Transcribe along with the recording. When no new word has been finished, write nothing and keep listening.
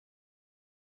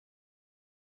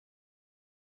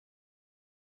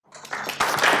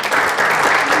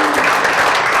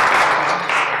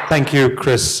Thank you,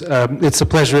 Chris. It's a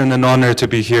pleasure and an honor to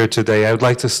be here today. I would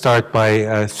like to start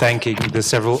by thanking the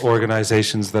several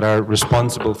organizations that are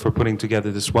responsible for putting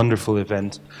together this wonderful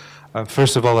event.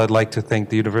 First of all, I'd like to thank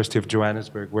the University of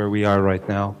Johannesburg, where we are right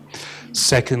now.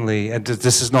 Secondly, and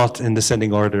this is not in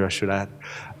descending order, I should add,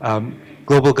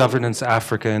 Global Governance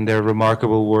Africa and their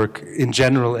remarkable work in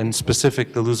general, and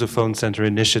specific the Lusophone Center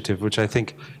initiative, which I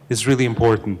think is really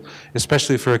important,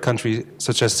 especially for a country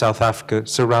such as South Africa,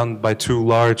 surrounded by two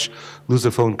large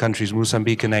Lusophone countries,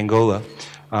 Mozambique and Angola.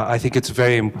 I think it's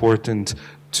very important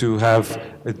to have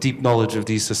a deep knowledge of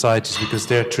these societies because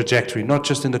their trajectory, not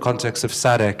just in the context of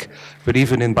SADC, but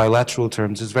even in bilateral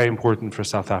terms, is very important for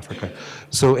South Africa.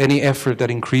 So any effort that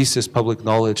increases public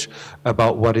knowledge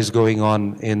about what is going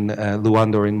on in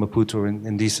Luanda or in Maputo or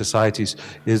in these societies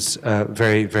is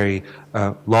very, very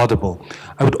laudable.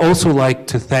 I would also like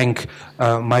to thank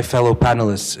my fellow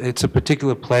panelists. It's a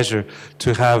particular pleasure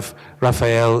to have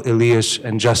Raphael, Elias,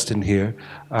 and Justin here.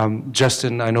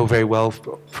 Justin, I know very well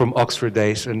from Oxford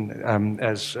days, and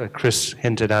as Chris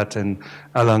hinted at and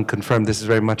Alain confirmed, this is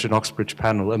very much an Oxbridge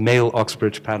panel, a male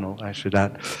Oxbridge panel, I should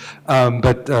add.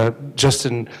 But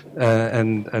Justin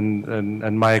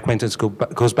and my acquaintance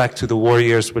goes back to the war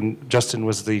years when Justin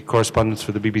was the correspondent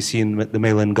for the BBC and the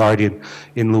Mail and Guardian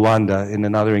in Luanda in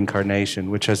another incarnation,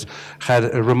 which has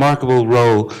had a remarkable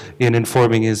role in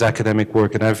informing his academic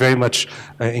work. And I very much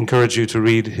encourage you to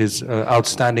read his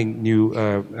outstanding new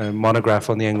monograph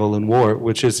on the Angolan War,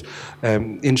 which is,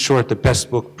 in short, the best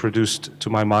book produced, to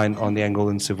my mind, on the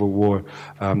Angolan Civil War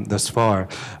thus far.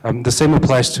 The same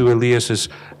applies to Elias's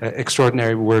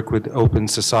extraordinary work with Open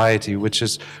Society, which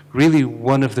is really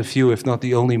one of the few, if not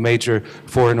the only major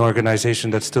foreign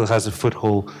organization that still has a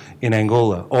foothold in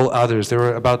Angola. All others, there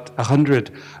were about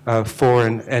 100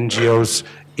 foreign NGOs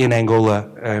in Angola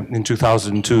in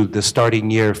 2002, the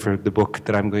starting year for the book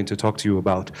that I'm going to talk to you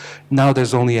about. Now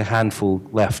there's only a handful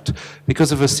left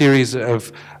because of a series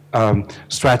of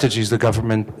strategies the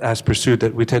government has pursued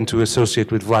that we tend to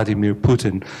associate with Vladimir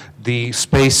Putin. The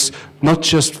space, not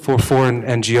just for foreign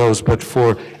NGOs, but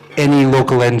for any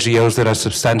local NGOs that are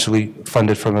substantially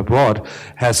funded from abroad,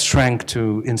 has shrank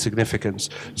to insignificance.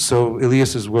 So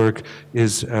Elias's work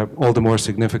is all the more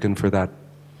significant for that.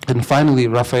 And finally,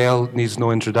 Raphael needs no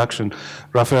introduction.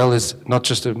 Raphael is not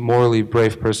just a morally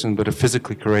brave person, but a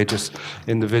physically courageous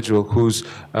individual who's,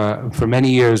 for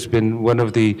many years, been one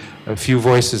of the few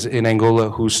voices in Angola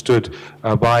who stood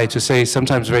by to say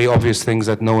sometimes very obvious things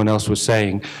that no one else was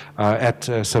saying at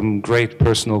some great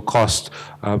personal cost,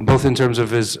 both in terms of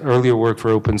his earlier work for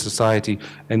Open Society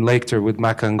and later with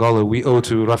Maca Angola. We owe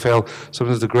to Raphael some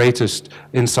of the greatest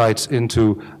insights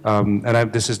into,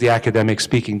 this is the academic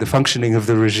speaking, the functioning of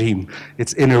the regime,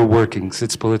 its inner workings,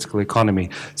 its political economy.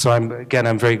 So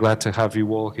I'm very glad to have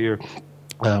you all here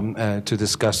to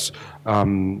discuss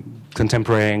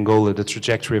contemporary Angola, the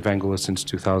trajectory of Angola since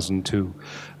 2002.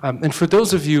 And for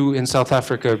those of you in South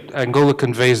Africa, Angola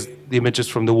conveys the images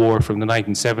from the war, from the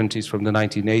 1970s, from the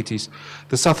 1980s.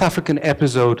 The South African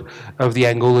episode of the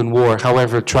Angolan War,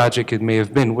 however tragic it may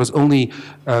have been, was only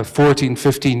 14,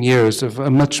 15 years of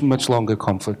a much, much longer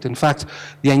conflict. In fact,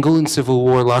 the Angolan Civil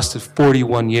War lasted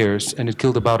 41 years and it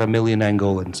killed about 1 million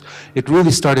Angolans. It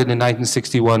really started in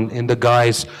 1961 in the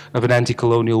guise of an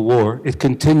anti-colonial war. It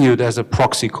continued as a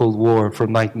proxy Cold War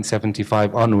from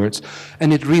 1975 onwards,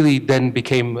 and it really then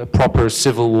became a proper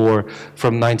civil war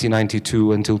from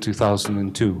 1992 until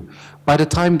 2002. By the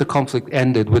time the conflict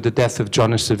ended with the death of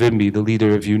Jonas Savimbi, the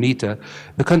leader of UNITA,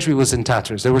 the country was in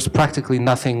tatters. There was practically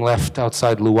nothing left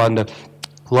outside Luanda.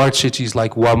 Large cities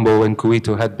like Wambo and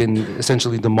Cuito had been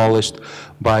essentially demolished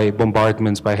by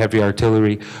bombardments, by heavy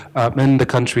artillery, and the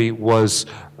country was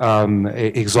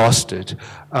exhausted.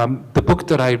 The book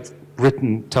that I've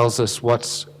written tells us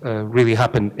what's really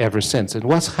happened ever since. And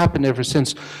what's happened ever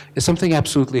since is something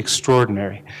absolutely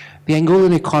extraordinary. The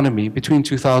Angolan economy between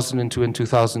 2002 and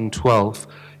 2012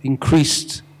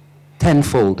 increased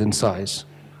tenfold in size.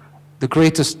 The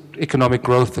greatest economic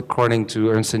growth, according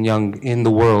to Ernst & Young, in the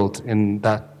world in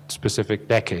that specific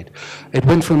decade. It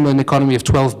went from an economy of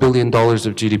 $12 billion of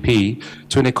GDP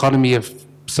to an economy of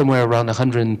somewhere around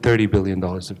 $130 billion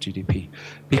of GDP,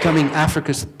 becoming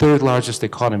Africa's third largest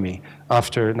economy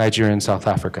after Nigeria and South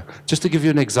Africa. Just to give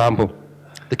you an example,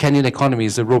 the Kenyan economy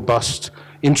is a robust,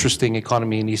 interesting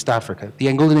economy in East Africa. The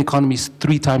Angolan economy is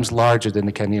 3 times larger than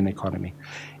the Kenyan economy.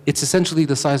 It's essentially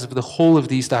the size of the whole of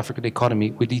the East African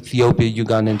economy with Ethiopia,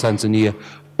 Uganda, and Tanzania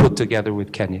put together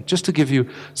with Kenya. Just to give you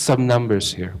some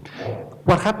numbers here.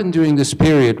 what happened during this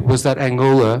period was that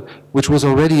Angola, which was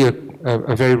already a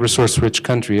very resource-rich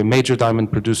country, a major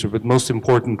diamond producer, but most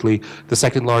importantly, the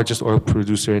second largest oil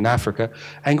producer in Africa,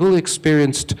 Angola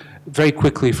experienced very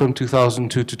quickly from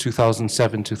 2002 to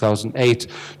 2007, 2008,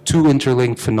 two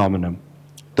interlinked phenomena.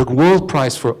 The world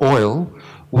price for oil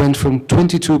went from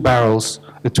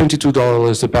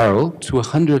 $22 a barrel to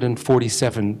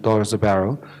 $147 a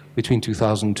barrel between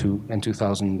 2002 and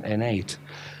 2008.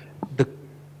 The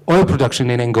oil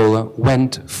production in Angola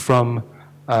went from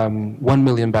 1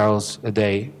 million barrels a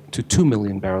day to 2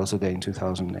 million barrels a day in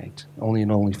 2008,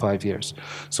 only 5 years.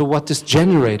 So what this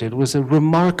generated was a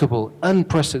remarkable,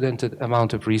 unprecedented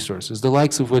amount of resources, the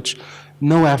likes of which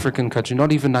no African country,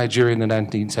 not even Nigeria in the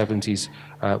 1970s,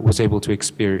 was able to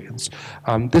experience.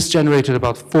 This generated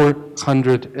about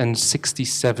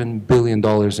 $467 billion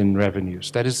in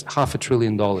revenues. That is $500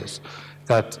 billion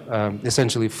that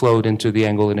essentially flowed into the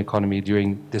Angolan economy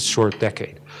during this short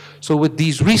decade. So with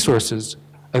these resources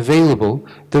available,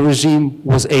 the regime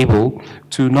was able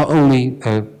to not only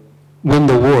win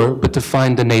the war, but to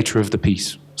find the nature of the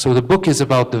peace. So the book is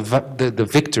about the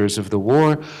victors of the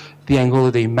war, the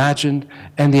Angola they imagined,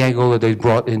 and the Angola they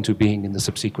brought into being in the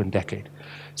subsequent decade.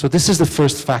 So this is the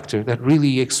first factor that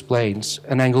really explains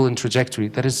an Angolan trajectory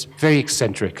that is very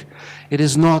eccentric. It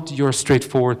is not your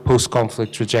straightforward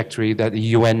post-conflict trajectory that the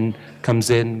UN comes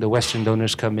in, the Western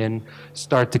donors come in,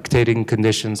 start dictating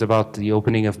conditions about the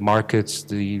opening of markets,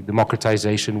 the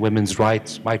democratization, women's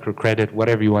rights, microcredit,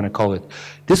 whatever you want to call it.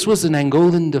 This was an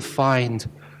Angolan-defined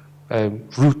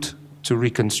route to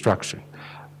reconstruction.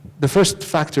 The first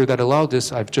factor that allowed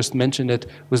this, I've just mentioned it,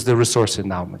 was the resource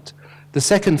endowment. The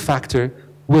second factor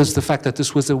was the fact that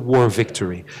this was a war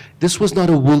victory. This was not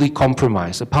a woolly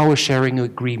compromise, a power-sharing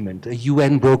agreement, a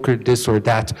UN brokered this or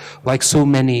that, like so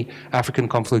many African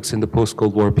conflicts in the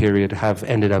post-Cold War period have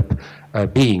ended up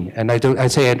being. And I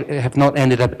say have not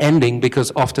ended up ending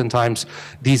because oftentimes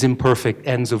these imperfect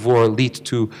ends of war lead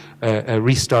to a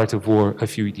restart of war a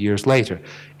few years later.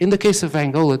 In the case of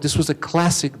Angola, this was a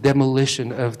classic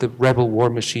demolition of the rebel war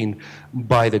machine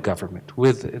by the government,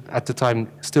 with, at the time,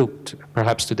 still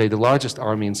perhaps today, the largest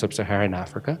army in sub-Saharan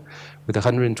Africa, with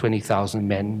 120,000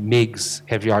 men, MiGs,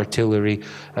 heavy artillery,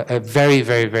 a very,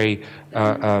 very, very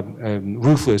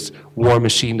ruthless war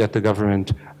machine that the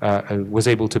government was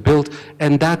able to build,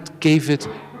 and that gave it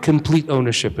complete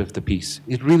ownership of the peace.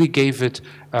 It really gave it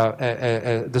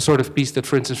the sort of peace that,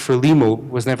 for instance, Frelimo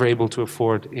was never able to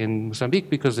afford in Mozambique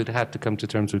because it had to come to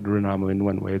terms with Renamo in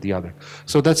one way or the other.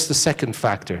 So that's the second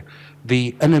factor,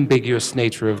 the unambiguous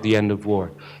nature of the end of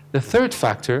war. The third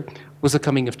factor was the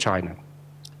coming of China.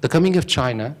 The coming of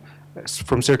China,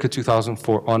 from circa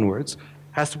 2004 onwards,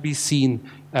 has to be seen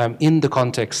in the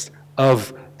context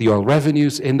of the oil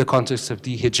revenues, in the context of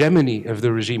the hegemony of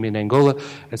the regime in Angola.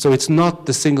 And so it's not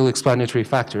the single explanatory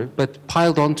factor, but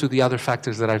piled onto the other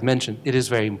factors that I've mentioned, it is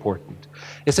very important.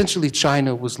 Essentially,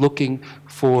 China was looking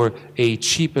for a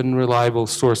cheap and reliable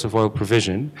source of oil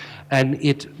provision, and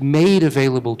it made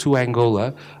available to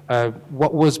Angola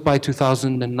what was by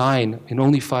 2009, in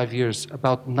only 5 years,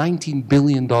 about $19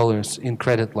 billion in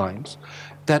credit lines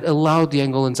that allowed the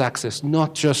Angolans access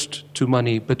not just to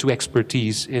money, but to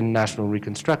expertise in national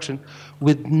reconstruction,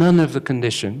 with none of the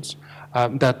conditions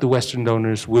that the Western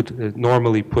donors would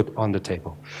normally put on the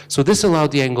table. So this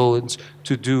allowed the Angolans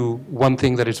to do one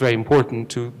thing that is very important,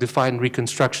 to define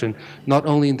reconstruction, not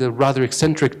only in the rather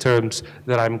eccentric terms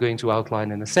that I'm going to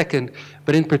outline in a second,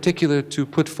 but in particular to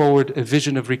put forward a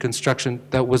vision of reconstruction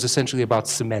that was essentially about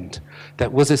cement,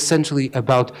 that was essentially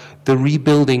about the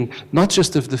rebuilding, not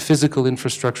just of the physical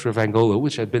infrastructure of Angola,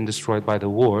 which had been destroyed by the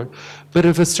war, but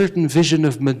of a certain vision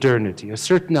of modernity, a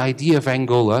certain idea of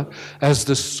Angola as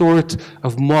the sort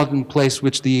of modern place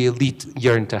which the elite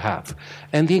yearned to have.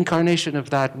 And the incarnation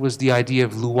of that was the idea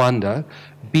of Luanda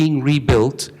being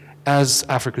rebuilt as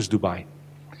Africa's Dubai.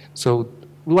 So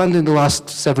Luanda in the last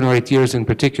 7 or 8 years in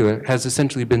particular has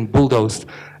essentially been bulldozed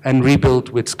and rebuilt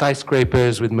with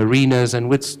skyscrapers, with marinas, and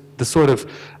with the sort of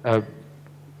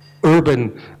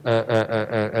urban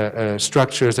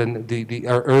structures and the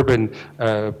urban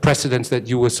precedents that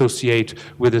you associate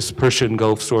with this Persian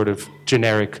Gulf sort of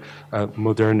generic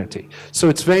modernity. So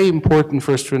it's very important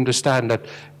for us to understand that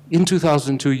in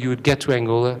 2002 you would get to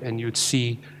Angola and you would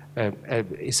see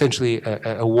essentially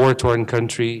a war-torn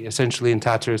country, essentially in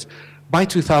tatters, By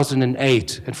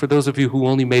 2008, and for those of you who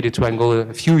only made it to Angola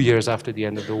a few years after the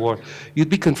end of the war, you'd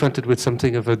be confronted with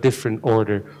something of a different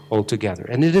order altogether.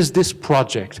 And it is this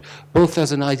project, both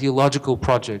as an ideological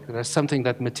project and as something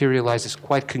that materializes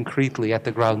quite concretely at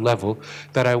the ground level,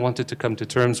 that I wanted to come to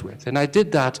terms with. And I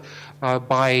did that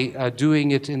by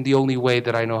doing it in the only way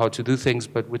that I know how to do things,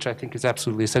 but which I think is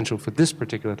absolutely essential for this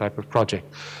particular type of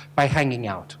project, by hanging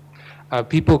out.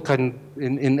 People can,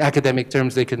 in academic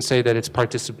terms, they can say that it's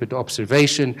participant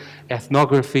observation,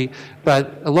 ethnography,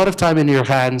 but a lot of time in your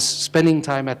hands, spending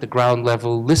time at the ground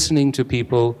level, listening to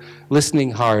people,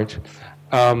 listening hard.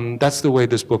 That's the way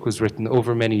this book was written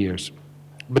over many years.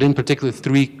 But in particular,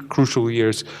 3 crucial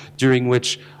years during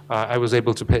which I was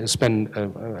able to spend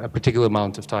a particular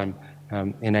amount of time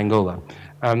in Angola.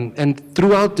 And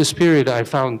throughout this period, I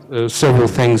found several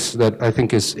things that I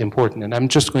think is important. And I'm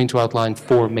just going to outline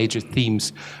 4 major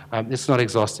themes. It's not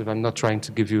exhaustive. I'm not trying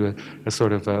to give you a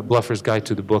sort of a bluffer's guide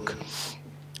to the book.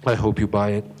 I hope you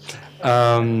buy it.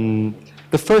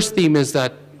 The first theme is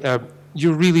that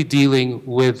you're really dealing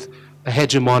with a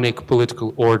hegemonic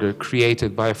political order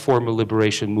created by a former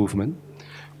liberation movement,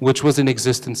 which was in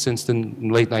existence since the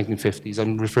late 1950s.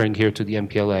 I'm referring here to the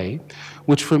MPLA,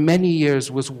 which for many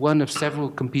years was one of several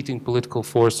competing political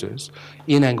forces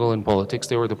in Angolan politics.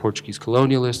 There were the Portuguese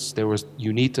colonialists, there was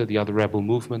UNITA, the other rebel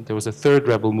movement, there was a third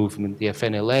rebel movement, the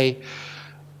FNLA.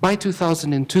 By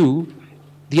 2002,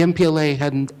 the MPLA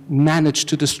had managed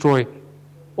to destroy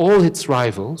all its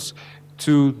rivals,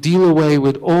 to deal away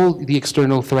with all the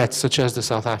external threats, such as the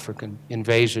South African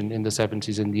invasion in the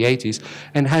 70s and the 80s,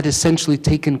 and had essentially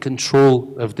taken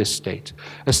control of this state,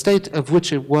 a state of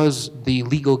which it was the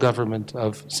legal government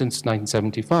of since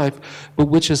 1975, but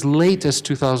which as late as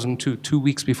 2002, 2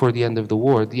 weeks before the end of the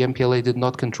war, the MPLA did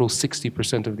not control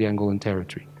 60% of the Angolan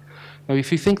territory. Now,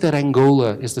 if you think that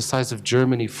Angola is the size of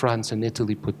Germany, France, and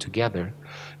Italy put together,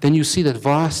 then you see that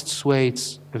vast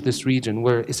swathes of this region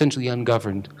were essentially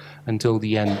ungoverned until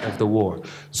the end of the war.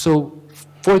 So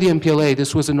for the MPLA,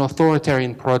 this was an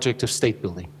authoritarian project of state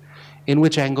building, in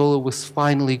which Angola was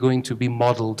finally going to be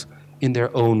modeled in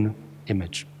their own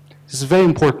image. This is a very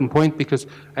important point because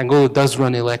Angola does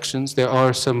run elections. There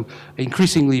are some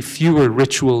increasingly fewer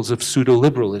rituals of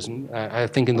pseudo-liberalism. I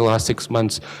think in the last 6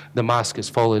 months, the mask has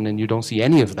fallen and you don't see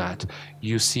any of that.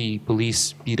 You see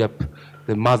police beat up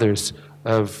the mothers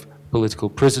of political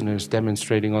prisoners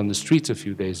demonstrating on the streets a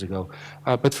few days ago.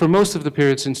 But for most of the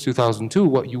period since 2002,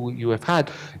 what you have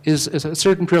had is a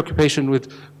certain preoccupation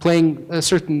with playing a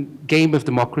certain game of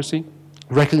democracy,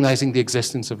 recognizing the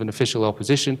existence of an official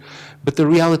opposition, but the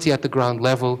reality at the ground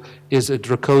level is a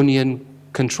draconian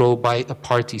control by a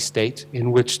party state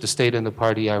in which the state and the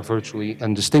party are virtually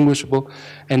undistinguishable,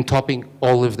 and topping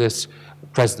all of this,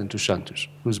 President dos Santos,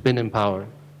 who's been in power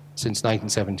since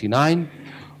 1979,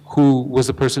 who was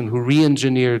the person who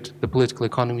re-engineered the political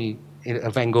economy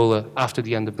of Angola after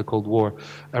the end of the Cold War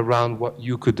around what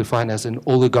you could define as an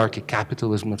oligarchic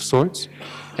capitalism of sorts.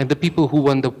 And the people who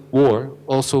won the war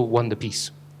also won the peace,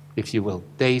 if you will.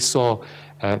 They saw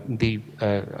the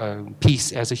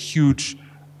peace as a huge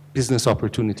business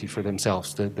opportunity for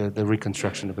themselves, the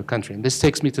reconstruction of the country. And this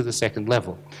takes me to the second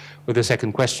level, or the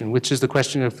second question, which is the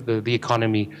question of the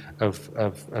economy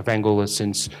of Angola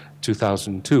since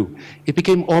 2002. It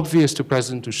became obvious to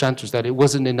President dos Santos that it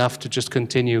wasn't enough to just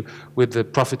continue with the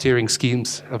profiteering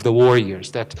schemes of the war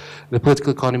years, that the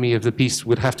political economy of the peace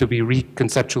would have to be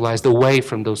reconceptualized away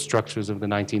from those structures of the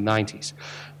 1990s.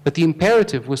 But the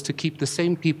imperative was to keep the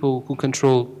same people who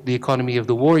control the economy of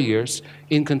the war years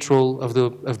in control of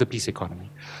the peace economy.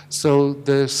 So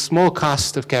the small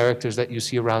cast of characters that you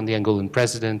see around the Angolan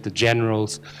president, the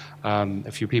generals,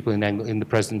 a few people in the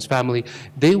president's family,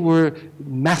 they were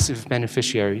massive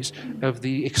beneficiaries of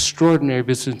the extraordinary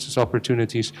business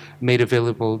opportunities made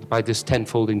available by this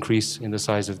tenfold increase in the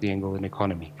size of the Angolan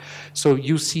economy. So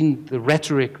you've seen the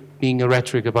rhetoric being a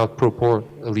rhetoric about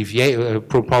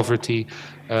pro-poverty,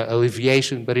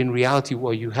 alleviation, but in reality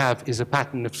what you have is a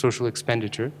pattern of social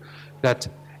expenditure that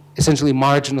essentially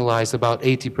marginalized about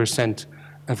 80%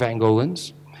 of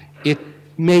Angolans. It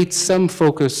made some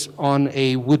focus on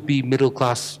a would-be middle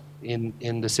class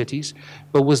in the cities,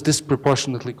 but was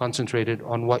disproportionately concentrated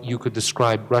on what you could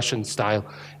describe Russian style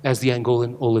as the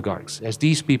Angolan oligarchs, as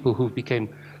these people who became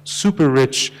super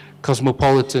rich,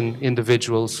 cosmopolitan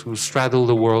individuals who straddle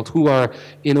the world, who are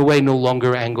in a way no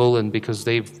longer Angolan because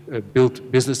they've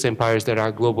built business empires that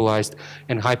are globalized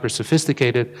and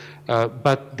hyper-sophisticated,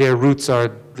 but their roots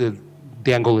are the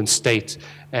Angolan state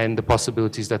and the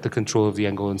possibilities that the control of the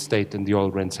Angolan state and the oil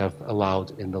rents have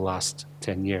allowed in the last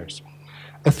 10 years.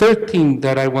 A third theme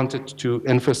that I wanted to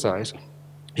emphasize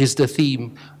is the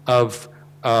theme of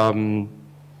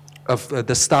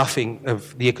the staffing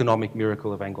of the economic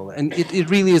miracle of Angola. And it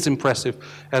really is impressive,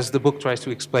 as the book tries to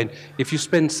explain. If you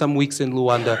spend some weeks in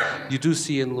Luanda, you do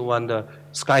see in Luanda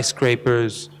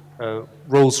skyscrapers,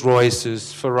 Rolls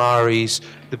Royces, Ferraris,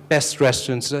 the best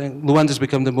restaurants. Luanda's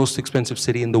become the most expensive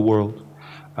city in the world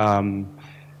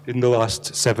in the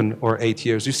last 7 or 8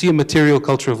 years. You see a material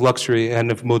culture of luxury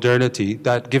and of modernity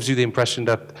that gives you the impression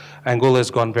that Angola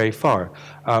has gone very far.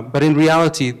 But in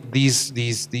reality,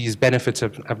 these benefits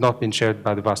have not been shared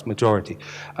by the vast majority.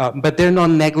 But they're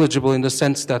non-negligible in the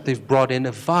sense that they've brought in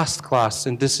a vast class,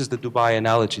 and this is the Dubai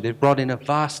analogy, they've brought in a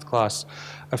vast class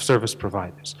of service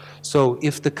providers. So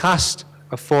if the caste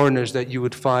of foreigners that you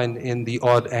would find in the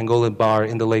odd Angolan bar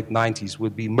in the late 90s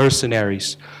would be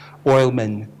mercenaries,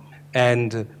 oilmen,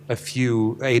 and a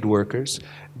few aid workers,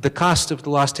 the caste of the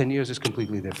last 10 years is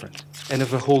completely different and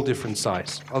of a whole different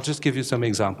size. I'll just give you some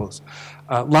examples.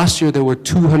 Last year there were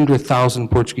 200,000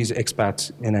 Portuguese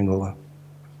expats in Angola,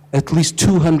 at least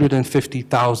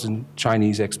 250,000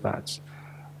 Chinese expats,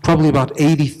 probably about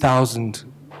 80,000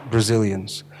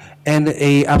 Brazilians, and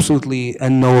a absolutely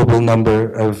unknowable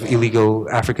number of illegal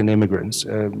African immigrants,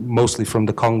 mostly from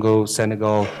the Congo,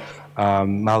 Senegal,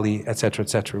 Mali, etc.,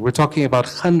 etc. We're talking about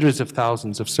hundreds of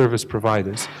thousands of service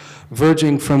providers,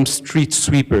 verging from street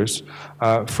sweepers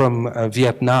from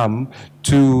Vietnam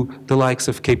to the likes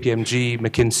of KPMG,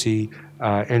 McKinsey,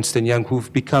 Ernst & Young,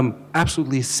 who've become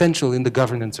absolutely essential in the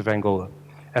governance of Angola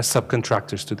as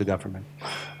subcontractors to the government.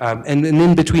 And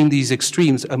in between these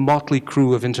extremes, a motley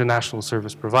crew of international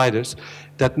service providers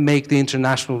that make the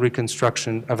international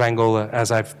reconstruction of Angola, as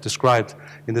I've described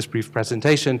in this brief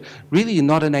presentation, really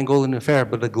not an Angolan affair,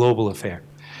 but a global affair.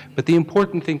 But the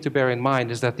important thing to bear in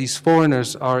mind is that these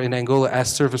foreigners are in Angola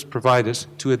as service providers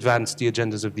to advance the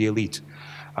agendas of the elite.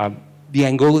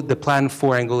 The plan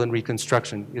for Angolan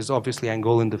reconstruction is obviously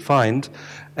Angolan defined,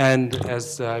 and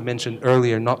as I mentioned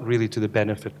earlier, not really to the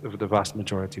benefit of the vast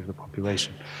majority of the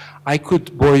population. I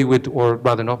could bore you with, or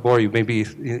rather not bore you, maybe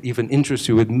even interest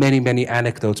you with many, many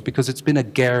anecdotes, because it's been a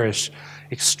garish,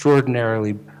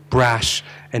 extraordinarily brash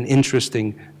and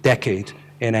interesting decade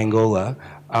in Angola.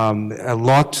 A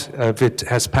lot of it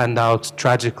has panned out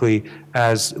tragically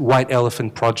as white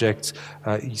elephant projects.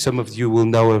 Some of you will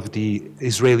know of the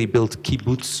Israeli-built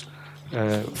kibbutz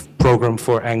program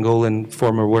for Angolan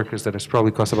former workers that has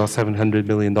probably cost about $700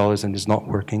 million and is not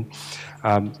working.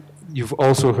 You've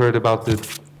also heard about the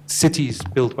cities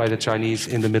built by the Chinese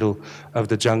in the middle of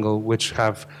the jungle, which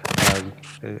have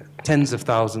tens of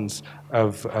thousands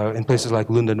of, in places like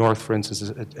Lunda North, for instance,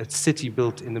 a city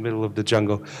built in the middle of the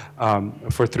jungle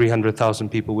for 300,000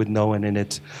 people with no one in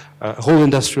it. A whole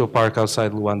industrial park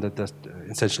outside Luanda that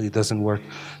essentially doesn't work.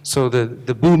 So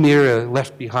the boom era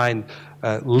left behind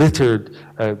littered,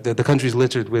 the country's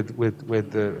littered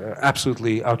with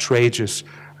absolutely outrageous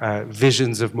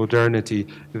visions of modernity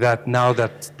that now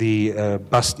that the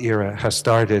bust era has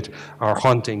started are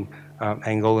haunting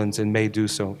Angolans and may do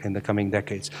so in the coming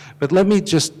decades. But let me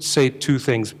just say two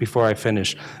things before I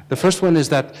finish. The first one is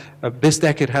that this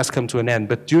decade has come to an end,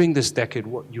 but during this decade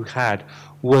what you had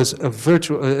was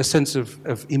a sense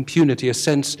of impunity, a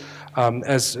sense,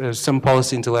 as some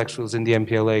policy intellectuals in the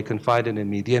MPLA confided in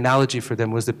me, the analogy for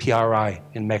them was the PRI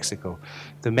in Mexico,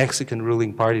 the Mexican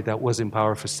ruling party that was in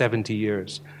power for 70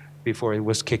 years before it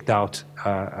was kicked out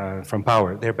from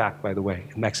power. They're back, by the way,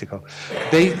 in Mexico.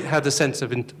 They had the sense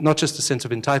of, not just a sense of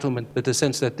entitlement, but the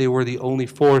sense that they were the only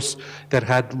force that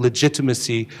had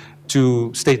legitimacy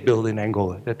to state build in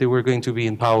Angola, that they were going to be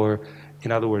in power,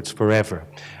 in other words, forever.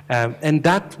 And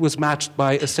that was matched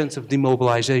by a sense of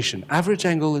demobilization. Average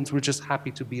Angolans were just happy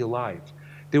to be alive.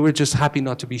 They were just happy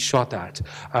not to be shot at.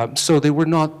 So they were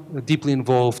not deeply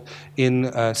involved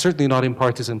in, certainly not in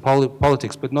partisan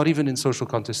politics, but not even in social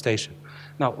contestation.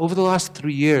 Now, over the last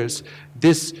 3 years,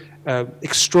 this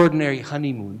extraordinary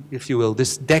honeymoon, if you will,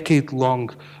 this decade-long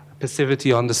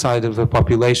passivity on the side of the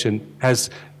population has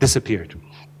disappeared.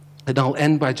 And I'll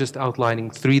end by just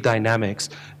outlining three dynamics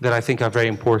that I think are very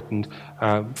important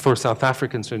for South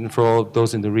Africans and for all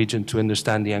those in the region to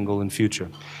understand the Angolan future.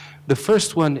 The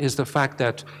first one is the fact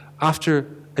that after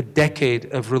a decade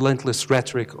of relentless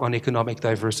rhetoric on economic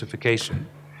diversification,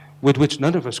 with which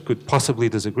none of us could possibly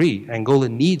disagree, Angola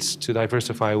needs to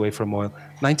diversify away from oil.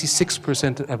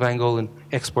 96% of Angolan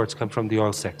exports come from the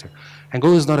oil sector.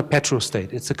 Angola is not a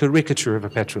petrostate, it's a caricature of a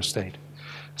petrostate.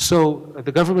 So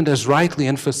the government has rightly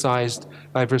emphasized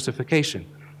diversification.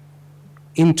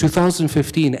 In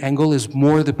 2015, Angola is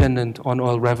more dependent on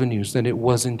oil revenues than it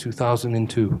was in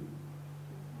 2002.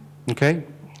 Okay?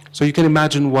 So you can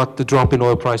imagine what the drop in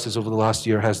oil prices over the last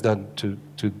year has done to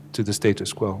the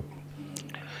status quo.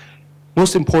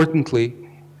 Most importantly,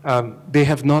 they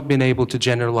have not been able to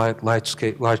generate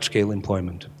large-scale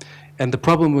employment. And the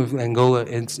problem with Angola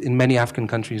is in many African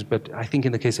countries, but I think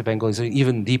in the case of Angola it's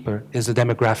even deeper, is a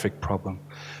demographic problem.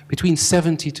 Between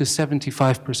 70 to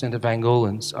 75% of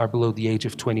Angolans are below the age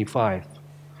of 25.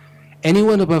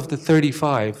 Anyone above the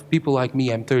 35, people like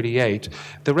me, I'm 38,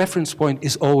 the reference point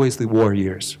is always the war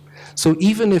years. So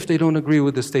even if they don't agree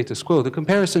with the status quo, the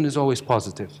comparison is always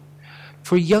positive.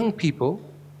 For young people,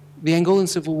 the Angolan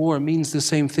Civil War means the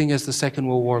same thing as the Second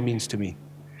World War means to me.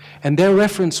 And their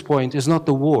reference point is not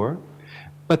the war,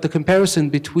 but the comparison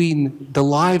between the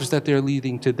lives that they're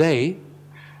leading today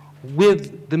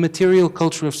with the material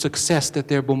culture of success that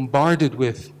they're bombarded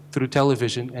with through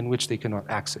television and which they cannot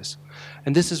access.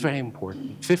 And this is very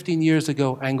important. 15 years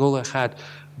ago, Angola had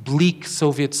bleak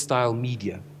Soviet-style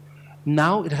media.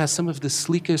 Now it has some of the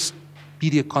sleekest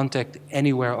media content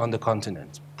anywhere on the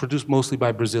continent, produced mostly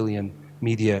by Brazilian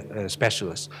media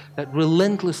specialists, that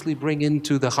relentlessly bring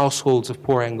into the households of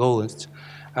poor Angolans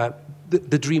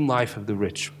the dream life of the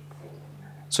rich.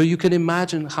 So you can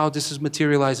imagine how this is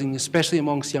materializing, especially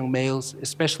amongst young males,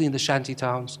 especially in the shanty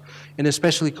towns, and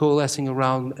especially coalescing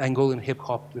around Angolan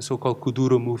hip-hop, the so-called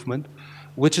Kuduro movement,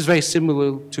 which is very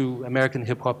similar to American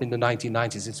hip-hop in the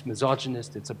 1990s. It's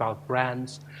misogynist, it's about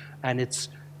brands, and it's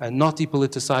not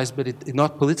depoliticized,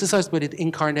 but it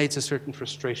incarnates a certain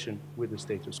frustration with the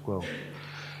status quo.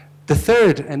 The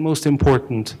third and most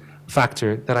important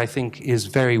factor that I think is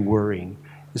very worrying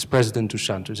is President dos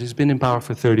Santos. He's been in power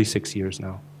for 36 years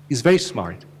now. He's very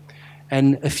smart.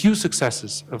 And a few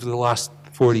successes of the last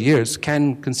 40 years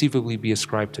can conceivably be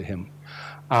ascribed to him.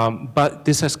 But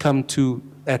this has come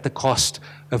at the cost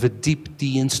of a deep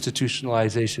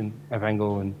deinstitutionalization of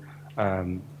Angolan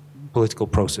political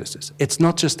processes. It's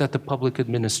not just that the public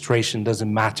administration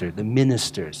doesn't matter, the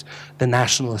ministers, the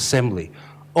National Assembly.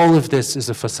 All of this is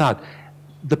a facade.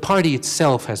 The party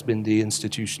itself has been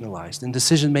deinstitutionalized, and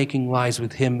decision-making lies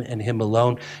with him and him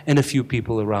alone and a few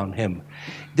people around him.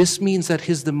 This means that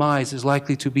his demise is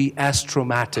likely to be as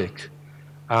traumatic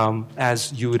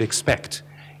as you would expect.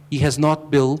 He has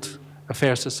not built a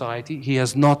fair society. He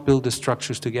has not built the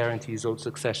structures to guarantee his own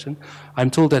succession. I'm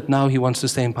told that now he wants to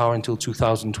stay in power until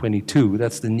 2022.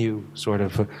 That's the new sort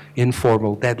of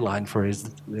informal deadline for his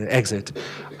exit.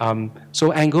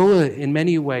 So Angola, in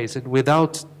many ways, and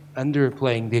without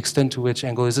underplaying the extent to which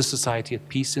Angola is a society at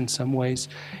peace in some ways,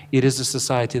 it is a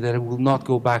society that will not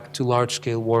go back to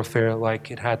large-scale warfare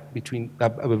like it had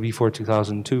before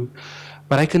 2002.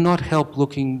 But I cannot help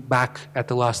looking back at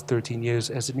the last 13 years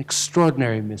as an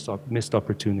extraordinary missed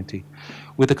opportunity.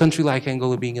 With a country like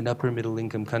Angola being an upper middle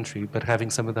income country, but having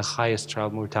some of the highest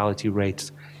child mortality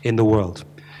rates in the world.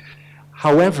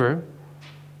 However,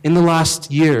 in the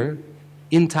last year,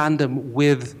 in tandem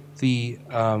with the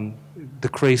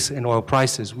craze in oil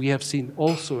prices, we have seen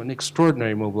also an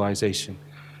extraordinary mobilization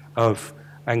of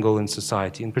Angolan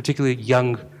society, and particularly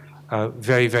young,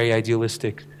 very, very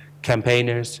idealistic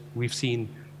campaigners. We've seen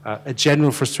a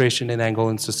general frustration in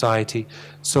Angolan society.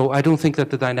 So I don't think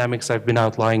that the dynamics I've been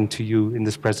outlining to you in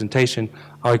this presentation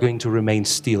are going to remain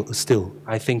still.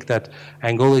 I think that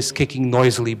Angola is kicking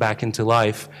noisily back into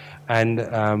life,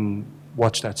 and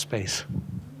watch that space.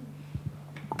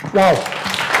 Wow.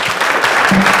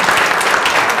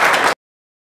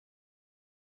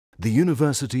 The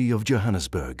University of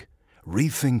Johannesburg.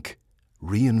 Rethink,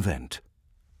 reinvent.